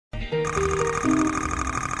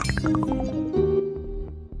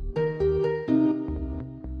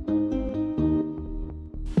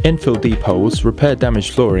Infill deep holes, repair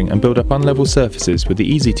damaged flooring and build up unlevel surfaces with the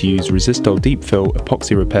easy-to-use Rizistal Deep Fill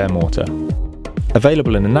Epoxy Repair Mortar.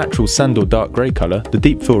 Available in a natural sand or dark grey colour, the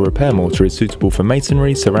Deep Fill Repair Mortar is suitable for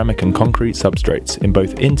masonry, ceramic and concrete substrates in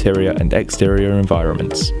both interior and exterior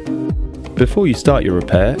environments. Before you start your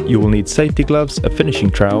repair, you will need safety gloves, a finishing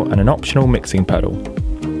trowel and an optional mixing paddle.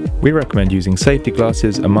 We recommend using safety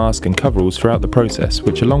glasses, a mask and coveralls throughout the process,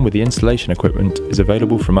 which along with the installation equipment is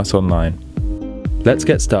available from us online. Let's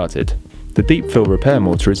get started. The Deep Fill Repair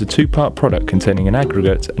Mortar is a two-part product containing an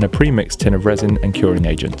aggregate and a pre-mixed tin of resin and curing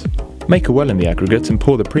agent. Make a well in the aggregate and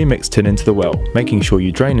pour the pre-mixed tin into the well, making sure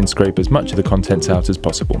you drain and scrape as much of the contents out as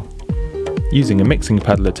possible. Using a mixing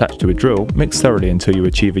paddle attached to a drill, mix thoroughly until you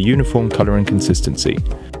achieve a uniform colour and consistency.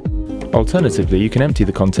 Alternatively, you can empty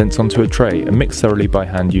the contents onto a tray and mix thoroughly by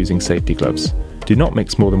hand using safety gloves. Do not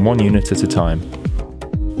mix more than one unit at a time.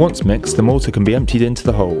 Once mixed, the mortar can be emptied into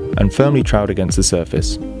the hole and firmly troweled against the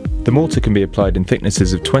surface. The mortar can be applied in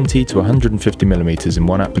thicknesses of 20 to 150 mm in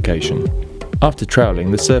one application. After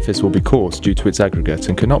troweling, the surface will be coarse due to its aggregate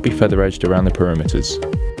and cannot be feather edged around the perimeters.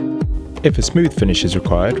 If a smooth finish is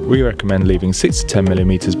required, we recommend leaving 6 to 10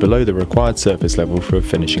 mm below the required surface level for a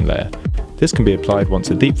finishing layer. This can be applied once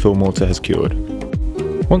the deep fill mortar has cured.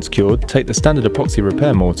 Once cured, take the standard epoxy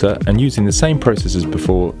repair mortar and using the same process as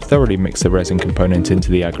before, thoroughly mix the resin component into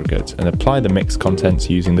the aggregate and apply the mixed contents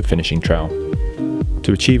using the finishing trowel.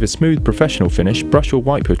 To achieve a smooth professional finish, brush or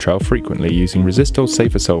wipe your trowel frequently using Rizistal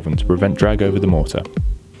safer solvent to prevent drag over the mortar.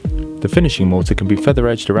 The finishing mortar can be feather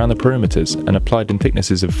edged around the perimeters and applied in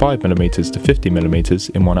thicknesses of 5 mm to 50 mm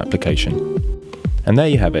in one application. And there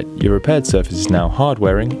you have it, your repaired surface is now hard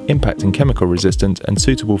wearing, impact and chemical resistant and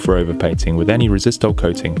suitable for overpainting with any Rizistal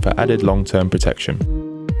coating for added long-term protection.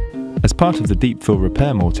 As part of the Deep Fill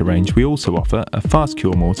Repair Mortar range, we also offer a fast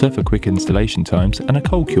cure mortar for quick installation times and a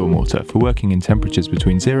cold cure mortar for working in temperatures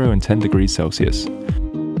between 0 and 10 degrees Celsius.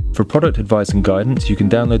 For product advice and guidance, you can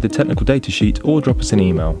download the technical data sheet or drop us an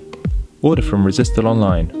email. Order from Rizistal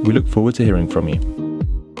online. We look forward to hearing from you.